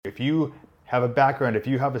If you have a background, if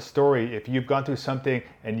you have a story, if you've gone through something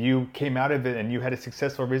and you came out of it and you had a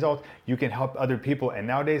successful result, you can help other people. And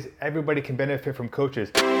nowadays, everybody can benefit from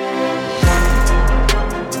coaches.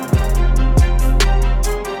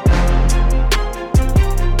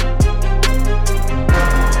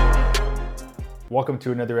 Welcome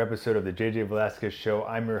to another episode of the JJ Velasquez Show.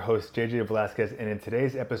 I'm your host, JJ Velasquez, and in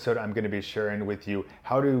today's episode, I'm going to be sharing with you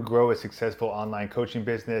how to grow a successful online coaching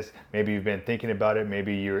business. Maybe you've been thinking about it.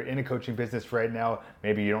 Maybe you're in a coaching business right now.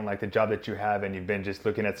 Maybe you don't like the job that you have and you've been just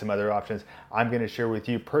looking at some other options. I'm going to share with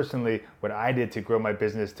you personally what I did to grow my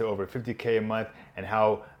business to over $50K a month and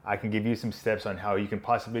how I can give you some steps on how you can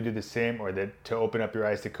possibly do the same or to open up your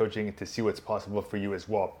eyes to coaching and to see what's possible for you as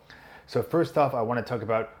well. So first off, I want to talk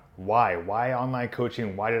about why online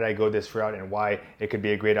coaching, why did I go this route, and why it could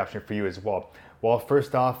be a great option for you as well. Well,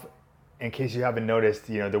 first off, in case you haven't noticed,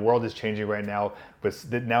 the world is changing right now. But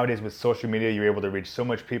nowadays with social media, you're able to reach so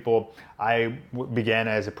much people. I began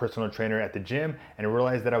as a personal trainer at the gym and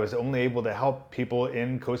realized that I was only able to help people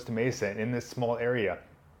in Costa Mesa and in this small area.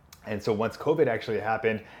 And so once COVID actually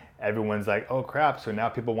happened, everyone's like, oh crap, so now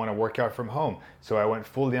people want to work out from home. So I went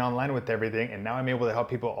fully online with everything, and now I'm able to help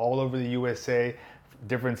people all over the USA,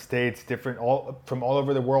 different states, from all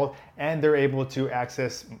over the world, and they're able to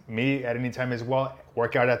access me at any time as well,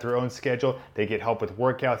 work out at their own schedule. They get help with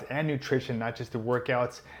workouts and nutrition, not just the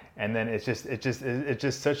workouts. And then it's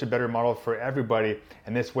just such a better model for everybody.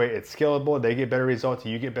 And this way it's scalable. They get better results.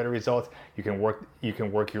 You get better results. You can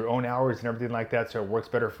work your own hours and everything like that. So it works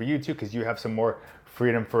better for you too, because you have some more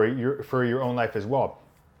freedom for your own life as well.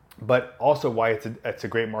 But also why it's a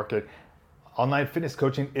great market. Online fitness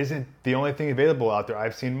coaching isn't the only thing available out there.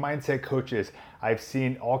 I've seen mindset coaches. I've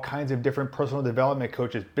seen all kinds of different personal development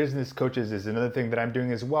coaches. Business coaches is another thing that I'm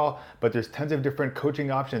doing as well. But there's tons of different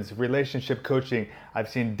coaching options. Relationship coaching. I've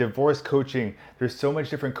seen divorce coaching. There's so much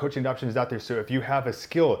different coaching options out there. So if you have a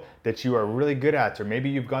skill that you are really good at, or maybe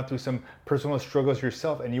you've gone through some personal struggles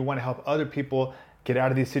yourself and you want to help other people get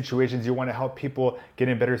out of these situations, you want to help people get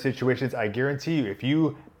in better situations, I guarantee you, if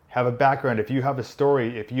you have a background, if you have a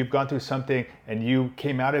story, if you've gone through something and you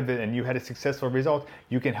came out of it and you had a successful result,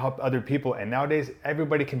 you can help other people. And nowadays,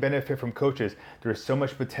 everybody can benefit from coaches. There's so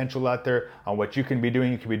much potential out there on what you can be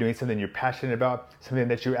doing. You can be doing something you're passionate about, something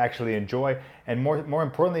that you actually enjoy, and more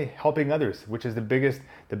importantly, helping others, which is the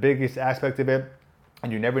biggest aspect of it.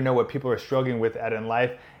 And you never know what people are struggling with in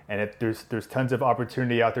life, and there's tons of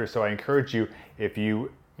opportunity out there. So I encourage you, if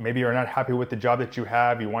you maybe you're not happy with the job that you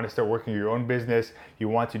have, you want to start working your own business, you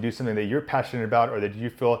want to do something that you're passionate about or that you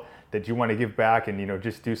feel that you want to give back and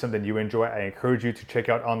just do something you enjoy, I encourage you to check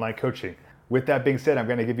out online coaching. With that being said, I'm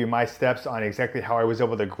going to give you my steps on exactly how I was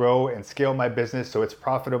able to grow and scale my business so it's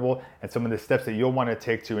profitable, and some of the steps that you'll want to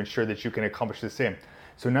take to ensure that you can accomplish the same.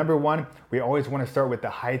 So number one, we always want to start with the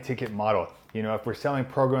high ticket model. If we're selling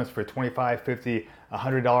programs for $25, $50,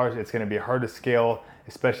 $100, it's going to be hard to scale,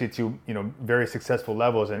 especially to very successful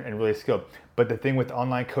levels and really skilled. But the thing with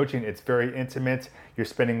online coaching, it's very intimate. You're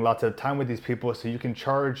spending lots of time with these people, so you can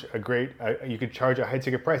charge a high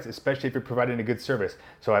ticket price, especially if you're providing a good service.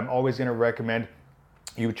 So I'm always going to recommend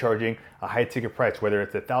you charging a high ticket price, whether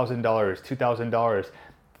it's $1,000, $2,000,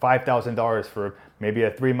 $5,000 for maybe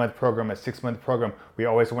a 3-month program, a 6-month program. We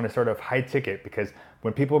always want to start off high ticket, because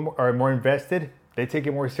when people are more invested, they take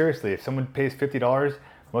it more seriously. If someone pays $50,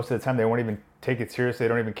 most of the time they won't even take it seriously. They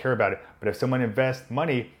don't even care about it. But if someone invests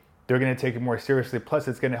money, they're going to take it more seriously. Plus,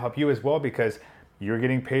 it's going to help you as well, because you're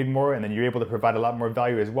getting paid more and then you're able to provide a lot more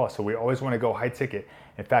value as well. So we always want to go high ticket.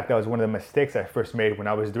 In fact, that was one of the mistakes I first made when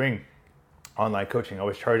I was doing online coaching. I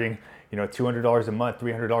was charging $200 a month,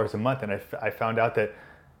 $300 a month, and I found out that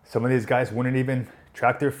some of these guys wouldn't even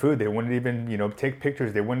track their food. They wouldn't even take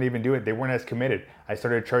pictures. They wouldn't even do it. They weren't as committed. I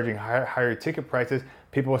started charging higher ticket prices.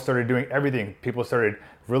 People started doing everything. People started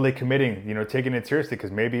really committing, taking it seriously,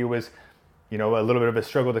 because maybe it was a little bit of a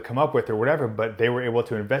struggle to come up with or whatever, but they were able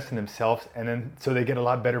to invest in themselves, and then so they get a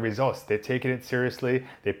lot better results. They've taken it seriously.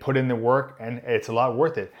 They put in the work, and it's a lot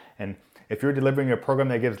worth it. And if you're delivering a program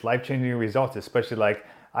that gives life-changing results, especially like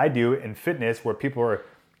I do in fitness, where people are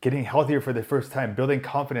getting healthier for the first time, building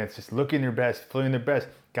confidence, just looking their best, feeling their best.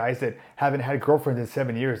 Guys that haven't had girlfriends in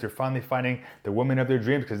 7 years, they're finally finding the woman of their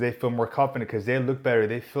dreams because they feel more confident, because they look better,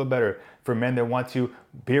 they feel better. For men that want to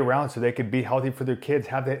be around so they could be healthy for their kids,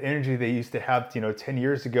 have that energy they used to have 10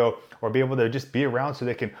 years ago, or be able to just be around so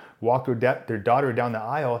they can walk their daughter down the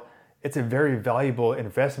aisle. It's a very valuable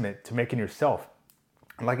investment to make in yourself.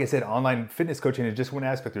 And like I said, online fitness coaching is just one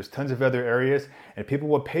aspect. There's tons of other areas, and people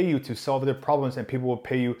will pay you to solve their problems, and people will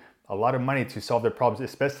pay you a lot of money to solve their problems,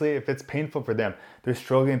 especially if it's painful for them. They're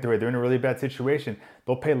struggling through it. They're in a really bad situation.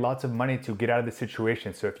 They'll pay lots of money to get out of the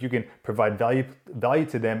situation. So if you can provide value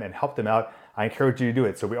to them and help them out, I encourage you to do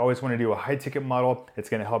it. So we always want to do a high ticket model. It's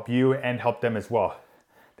going to help you and help them as well.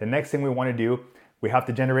 The next thing we want to do, we have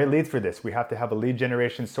to generate leads for this. We have to have a lead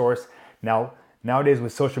generation source. Now, nowadays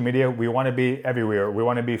with social media, we want to be everywhere. We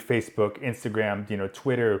want to be Facebook, Instagram,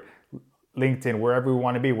 Twitter, LinkedIn, wherever we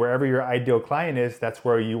want to be, wherever your ideal client is, that's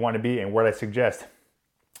where you want to be and what I suggest.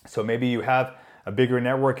 So maybe you have a bigger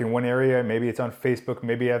network in one area, maybe it's on Facebook,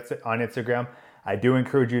 maybe it's on Instagram. I do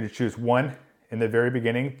encourage you to choose one in the very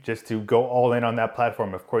beginning, just to go all in on that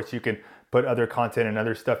platform. Of course, you can put other content and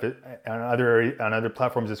other stuff on other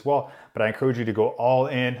platforms as well, but I encourage you to go all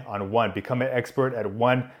in on one. Become an expert at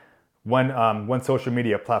one social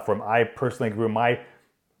media platform. I personally grew my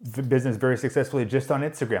business very successfully just on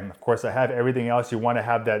Instagram. Of course, I have everything else. You want to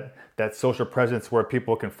have that social presence where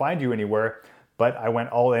people can find you anywhere, but I went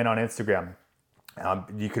all in on Instagram.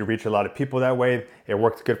 You could reach a lot of people that way. It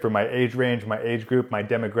works good for my age range, my age group, my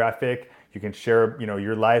demographic. You can share,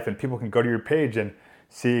 your life, and people can go to your page and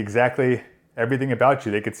see exactly everything about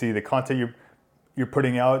you. They could see the content you're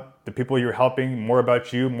putting out, the people you're helping, more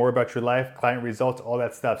about you, more about your life, client results, all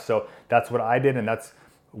that stuff. So that's what I did, and that's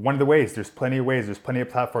one of the ways. There's plenty of ways, there's plenty of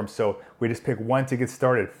platforms. So we just pick one to get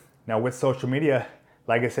started. Now with social media,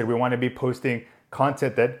 like I said, we want to be posting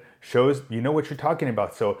content that shows you know what you're talking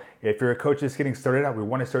about. So if you're a coach just getting started out, we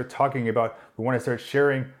want to start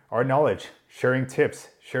sharing our knowledge, sharing tips,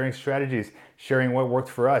 sharing strategies, sharing what worked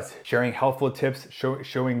for us, sharing helpful tips,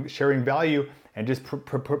 sharing value, and just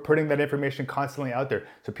putting that information constantly out there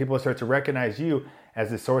so people start to recognize you as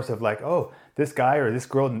the source of like, oh, this guy or this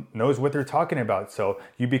girl knows what they're talking about. So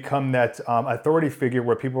you become that authority figure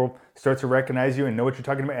where people start to recognize you and know what you're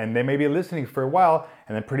talking about, and they may be listening for a while,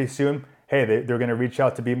 and then pretty soon, hey, they're going to reach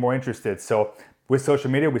out to be more interested. So with social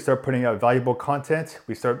media, we start putting out valuable content.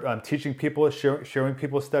 We start teaching people, showing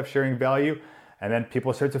people stuff, sharing value, and then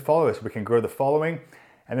people start to follow us. We can grow the following.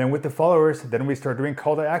 And then with the followers, then we start doing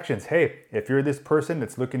call to actions. Hey, if you're this person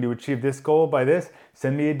that's looking to achieve this goal by this,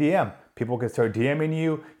 send me a DM. People can start DMing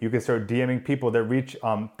you. You can start DMing people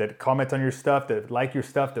that that comment on your stuff, that like your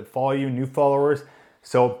stuff, that follow you, new followers.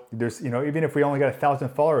 So there's, even if we only got 1,000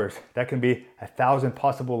 followers, that can be 1,000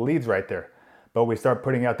 possible leads right there. But we start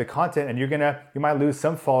putting out the content, and you might lose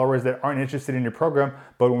some followers that aren't interested in your program.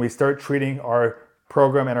 But when we start treating our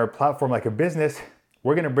program and our platform like a business,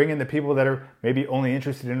 we're going to bring in the people that are maybe only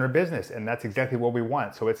interested in our business. And that's exactly what we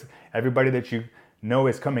want. So it's everybody that you know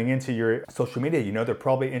is coming into your social media, they're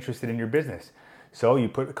probably interested in your business. So you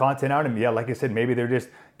put content out, and like I said, maybe they're just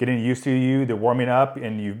getting used to you, they're warming up,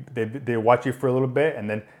 and they watch you for a little bit, and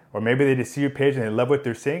then, or maybe they just see your page and they love what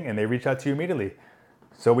they're seeing and they reach out to you immediately.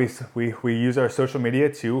 So we use our social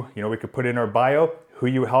media to, we could put in our bio, who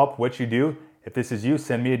you help, what you do. If this is you,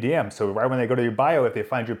 send me a DM. So right when they go to your bio, if they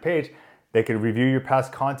find your page, they could review your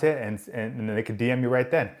past content and then they could DM you right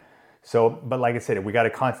then. So, but like I said, we got to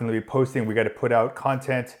constantly be posting. We got to put out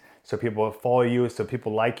content so people follow you, so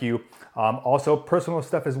people like you. Also personal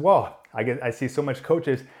stuff as well. I see so much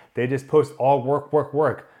coaches, they just post all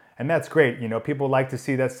work. And that's great. People like to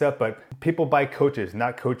see that stuff, but people buy coaches,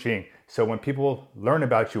 not coaching. So when people learn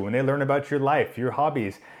about you, when they learn about your life, your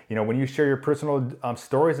hobbies, when you share your personal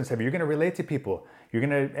stories and stuff, you're going to relate to people. You're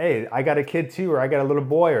going to, hey, I got a kid too, or I got a little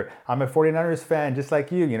boy, or I'm a 49ers fan just like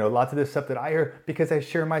you. Lots of this stuff that I hear because I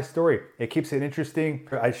share my story. It keeps it interesting.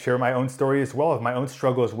 I share my own story as well, of my own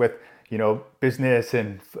struggles with, business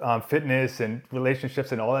and fitness and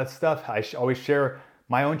relationships and all that stuff. I always share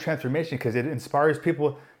my own transformation because it inspires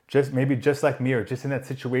people just like me, or just in that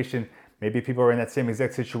situation. Maybe people are in that same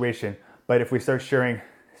exact situation. But if we start sharing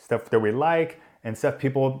stuff that we like and stuff,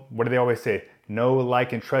 people, what do they always say? Know,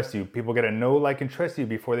 like, and trust you. People got to know, like, and trust you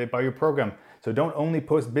before they buy your program. So don't only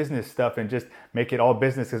post business stuff and just make it all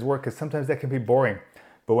business as work, because sometimes that can be boring.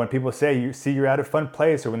 But when people say you see you're at a fun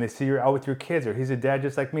place, or when they see you're out with your kids, or he's a dad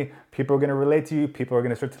just like me, people are going to relate to you. People are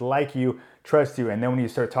going to start to like you, trust you. And then when you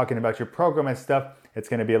start talking about your program and stuff, it's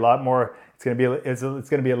going to be a lot more. It's going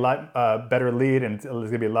to be a lot better lead, and it's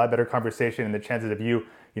going to be a lot better conversation, and the chances of you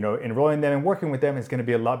enrolling them and working with them is going to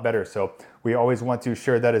be a lot better. So we always want to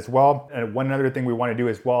share that as well. And one other thing we want to do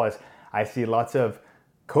as well is, I see lots of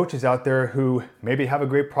coaches out there who maybe have a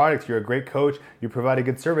great product. You're a great coach, you provide a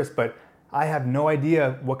good service, but I have no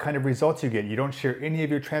idea what kind of results you get. You don't share any of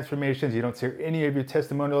your transformations. You don't share any of your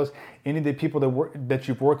testimonials, any of the people that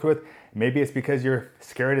you've worked with. Maybe it's because you're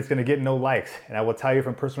scared it's going to get no likes. And I will tell you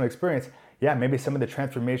from personal experience, maybe some of the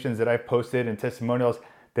transformations that I've posted and testimonials,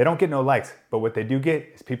 they don't get no likes, but what they do get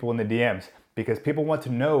is people in the DMs. because people want to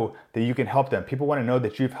know that you can help them. People want to know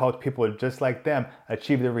that you've helped people just like them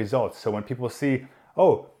achieve their results. So when people see,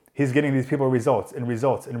 oh, he's getting these people results and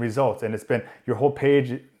results and results, and it's been your whole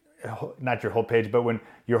page, not your whole page, but when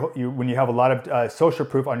you have a lot of social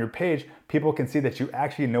proof on your page, people can see that you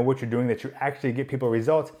actually know what you're doing, that you actually get people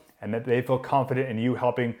results, and that they feel confident in you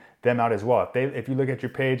helping them out as well. If you look at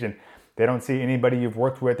your page and they don't see anybody you've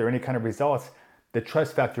worked with or any kind of results, the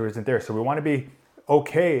trust factor isn't there. So we want to be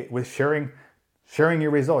okay with sharing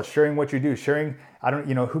your results, sharing what you do, sharing,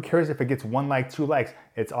 who cares if it gets 1 like, 2 likes?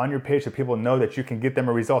 It's on your page so people know that you can get them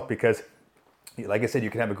a result, because like I said,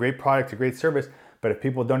 you can have a great product, a great service, but if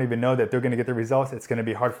people don't even know that they're going to get the results, it's going to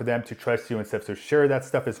be hard for them to trust you and stuff. So share that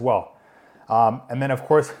stuff as well. And then of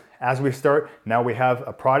course, as we start, now we have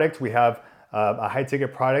a product, we have a high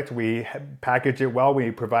ticket product, we package it well,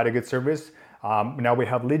 we provide a good service. Now we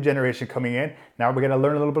have lead generation coming in. Now we got to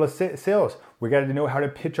learn a little bit of sales. We got to know how to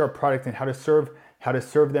pitch our product and how to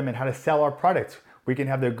serve them and how to sell our product. We can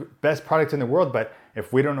have the best product in the world, but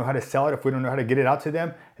if we don't know how to sell it, if we don't know how to get it out to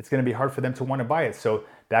them, it's going to be hard for them to want to buy it. So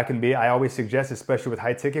that can be, I always suggest, especially with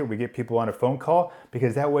high ticket, we get people on a phone call,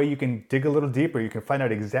 because that way you can dig a little deeper. You can find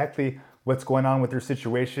out exactly what's going on with their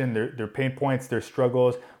situation, their pain points, their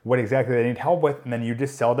struggles, what exactly they need help with, and then you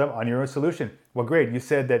just sell them on your own solution. Well, great, you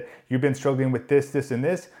said that you've been struggling with this, this, and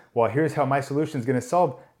this. Well, here's how my solution is going to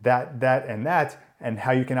solve that, and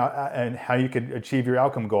how you can achieve your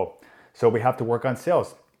outcome goal. So we have to work on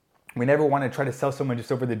sales. We never want to try to sell someone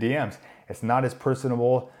just over the DMs. It's not as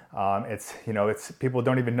personable. It's people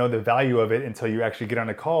don't even know the value of it until you actually get on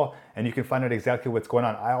a call and you can find out exactly what's going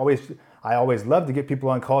on. I always love to get people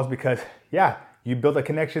on calls because, yeah, you build a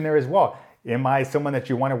connection there as well. Am I someone that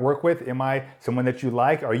you want to work with? Am I someone that you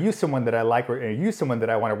like? Are you someone that I like, or are you someone that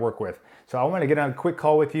I want to work with? So I want to get on a quick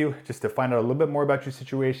call with you just to find out a little bit more about your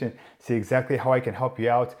situation, see exactly how I can help you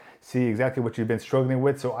out, see exactly what you've been struggling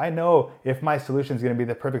with, so I know if my solution is going to be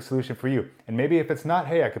the perfect solution for you. And maybe if it's not,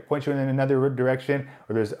 hey, I could point you in another direction,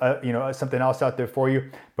 or there's something else out there for you.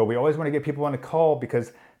 But we always want to get people on a call,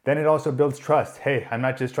 because then it also builds trust. Hey, I'm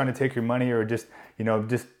not just trying to take your money or just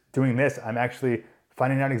doing this. I'm actually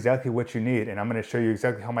finding out exactly what you need, and I'm going to show you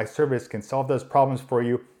exactly how my service can solve those problems for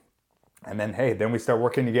you. And then, hey, then we start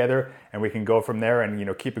working together, and we can go from there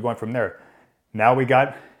and keep it going from there. Now we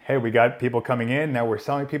got people coming in. Now we're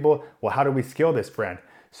selling people. Well, how do we scale this brand?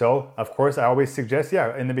 So, of course, I always suggest,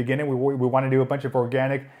 in the beginning, we want to do a bunch of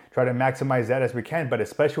organic, try to maximize that as we can. But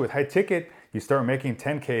especially with high ticket, you start making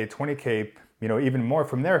 10K, 20K, even more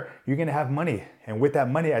from there, you're going to have money. And with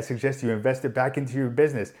that money, I suggest you invest it back into your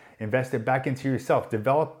business, invest it back into yourself,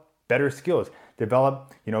 develop better skills,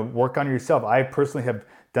 work on yourself. I personally have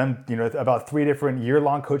done, about 3 different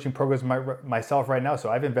year-long coaching programs myself right now. So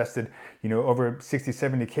I've invested, over 60,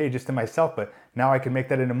 70K just in myself, but now I can make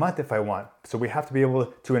that in a month if I want. So we have to be able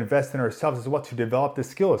to invest in ourselves as well to develop the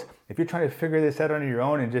skills. If you're trying to figure this out on your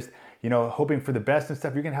own and just, hoping for the best and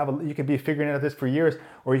stuff, you can be figuring out this for years,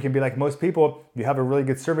 or you can be like most people, you have a really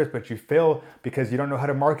good service, but you fail because you don't know how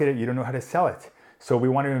to market it, you don't know how to sell it. So we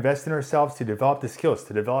want to invest in ourselves to develop the skills,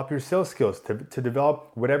 to develop your sales skills, to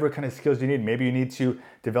develop whatever kind of skills you need. Maybe you need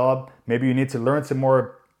to learn some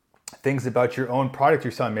more things about your own product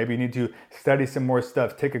you're selling. Maybe you need to study some more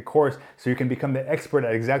stuff, take a course so you can become the expert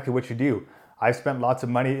at exactly what you do. I've spent lots of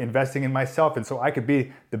money investing in myself, and so I could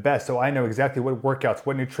be the best. So I know exactly what workouts,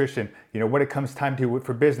 what nutrition, what it comes time to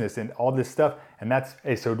for business and all this stuff. And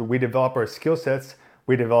so we develop our skill sets,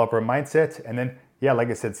 we develop our mindset, and then, like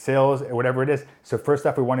I said, sales, whatever it is. So first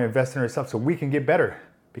off, we want to invest in ourselves so we can get better,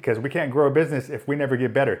 because we can't grow a business if we never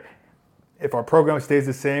get better. If our program stays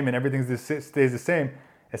the same and everything stays the same,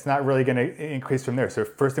 it's not really going to increase from there. So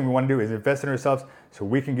first thing we want to do is invest in ourselves so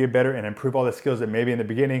we can get better and improve all the skills that maybe in the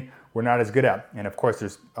beginning we're not as good at. And of course,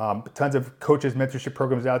 there's tons of coaches, mentorship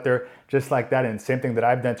programs out there just like that. And same thing that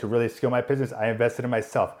I've done to really scale my business, I invested in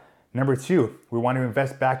myself. Number 2, we want to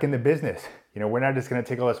invest back in the business. We're not just going to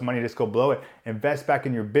take all this money and just go blow it. Invest back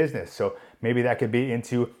in your business. So maybe that could be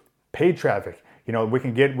into paid traffic. We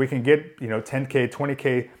can get 10K,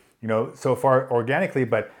 20K, so far organically,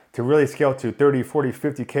 but to really scale to 30, 40,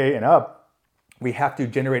 50K and up, we have to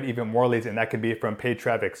generate even more leads, and that could be from paid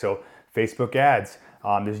traffic. So Facebook ads,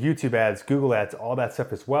 there's YouTube ads, Google ads, all that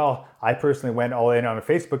stuff as well. I personally went all in on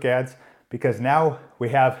Facebook ads because now we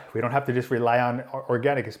don't have to just rely on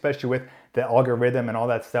organic, especially with the algorithm and all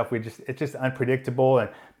that stuff. It's just unpredictable and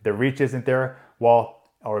the reach isn't there.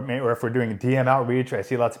 Or if we're doing DM outreach, I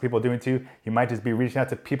see lots of people doing too, you might just be reaching out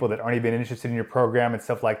to people that aren't even interested in your program and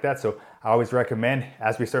stuff like that. So I always recommend,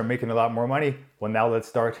 as we start making a lot more money, well, now let's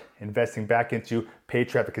start investing back into paid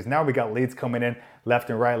traffic, because now we got leads coming in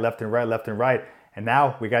left and right. And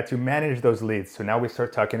now we got to manage those leads. So now we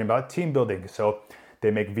start talking about team building. So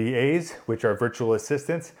they make VAs, which are virtual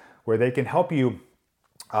assistants, where they can help you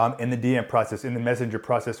in the DM process, in the messenger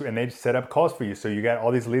process, and they set up calls for you. So you got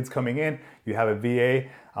all these leads coming in, you have a VA,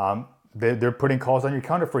 they're putting calls on your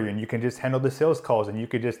counter for you, and you can just handle the sales calls, and you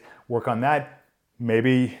could just work on that.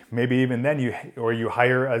 Maybe even then you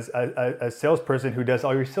hire a salesperson who does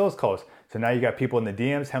all your sales calls. So now you got people in the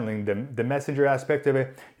DMs handling the messenger aspect of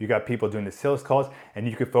it. You got people doing the sales calls, and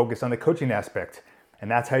you could focus on the coaching aspect. And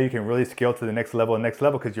that's how you can really scale to the next level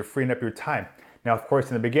because you're freeing up your time. Now, of course,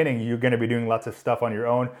 in the beginning, you're going to be doing lots of stuff on your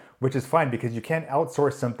own, which is fine because you can't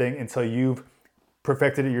outsource something until you've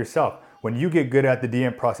perfected it yourself. When you get good at the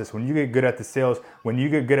DM process, when you get good at the sales, when you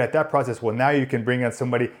get good at that process, well, now you can bring on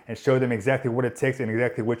somebody and show them exactly what it takes and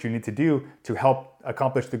exactly what you need to do to help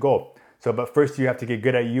accomplish the goal. So, but first you have to get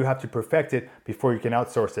good at it. You have to perfect it before you can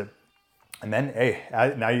outsource it. And then, hey,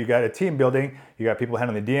 now you got a team building, you got people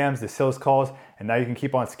handling the DMs, the sales calls, and now you can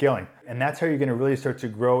keep on scaling. And that's how you're gonna really start to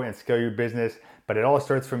grow and scale your business. But it all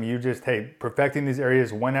starts from you just, hey, perfecting these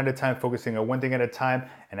areas one at a time, focusing on one thing at a time.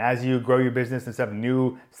 And as you grow your business and stuff,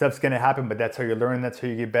 new stuff's gonna happen, but that's how you learn, that's how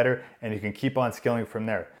you get better, and you can keep on scaling from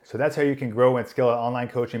there. So that's how you can grow and scale an online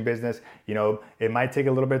coaching business. You know, it might take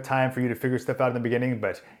a little bit of time for you to figure stuff out in the beginning,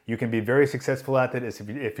 but you can be very successful at it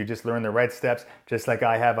if you just learn the right steps, just like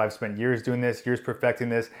I have. I've spent years doing this, years perfecting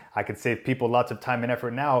this. I could save people lots of time and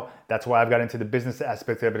effort now. That's why I've got into the business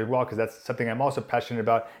aspect of it as well, because that's something I'm also passionate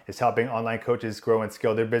about, is helping online coaches grow and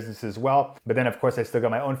scale their business as well. But then of course I still got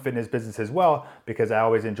my own fitness business as well, because I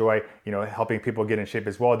always enjoy, helping people get in shape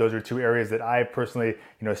as well. Those are two areas that I personally,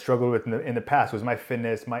 struggled with in the past, was my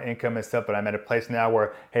fitness, my income and stuff. But I'm at a place now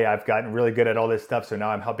where, hey, I've gotten really good at all this stuff. So now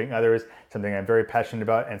I'm helping others, something I'm very passionate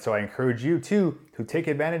about. And so I encourage you to take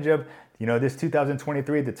advantage of this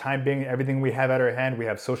 2023, the time being, everything we have at our hand. We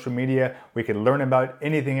have social media. We can learn about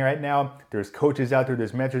anything right now. There's coaches out there.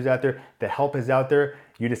 There's mentors out there. The help is out there.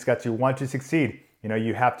 You just got to want to succeed.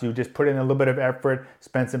 You have to just put in a little bit of effort,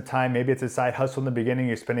 spend some time. Maybe it's a side hustle in the beginning.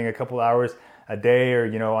 You're spending a couple hours a day or,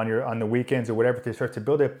 on the weekends or whatever to start to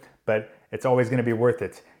build it, but it's always going to be worth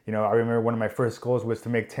it. I remember one of my first goals was to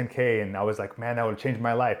make 10K, and I was like, man, that would change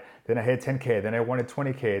my life. Then I hit 10K, then I wanted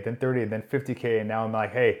 20K, then 30, then 50K. And now I'm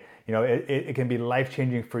like, hey, it can be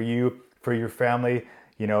life-changing for you, for your family.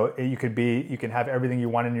 You can have everything you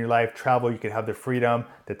want in your life, travel, you could have the freedom,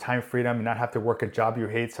 the time freedom, and not have to work a job you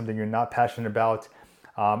hate, something you're not passionate about.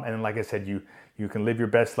 And then, like I said, you can live your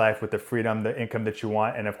best life with the freedom, the income that you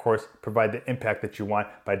want, and of course, provide the impact that you want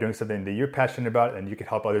by doing something that you're passionate about and you can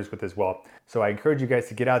help others with as well. So I encourage you guys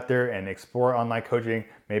to get out there and explore online coaching.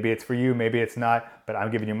 Maybe it's for you, maybe it's not, but I'm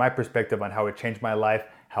giving you my perspective on how it changed my life,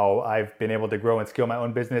 how I've been able to grow and scale my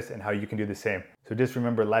own business, and how you can do the same. So just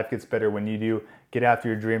remember, life gets better when you do. Get after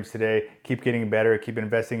your dreams today. Keep getting better. Keep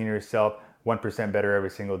investing in yourself. 1% better every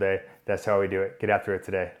single day. That's how we do it. Get after it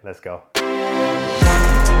today. Let's go.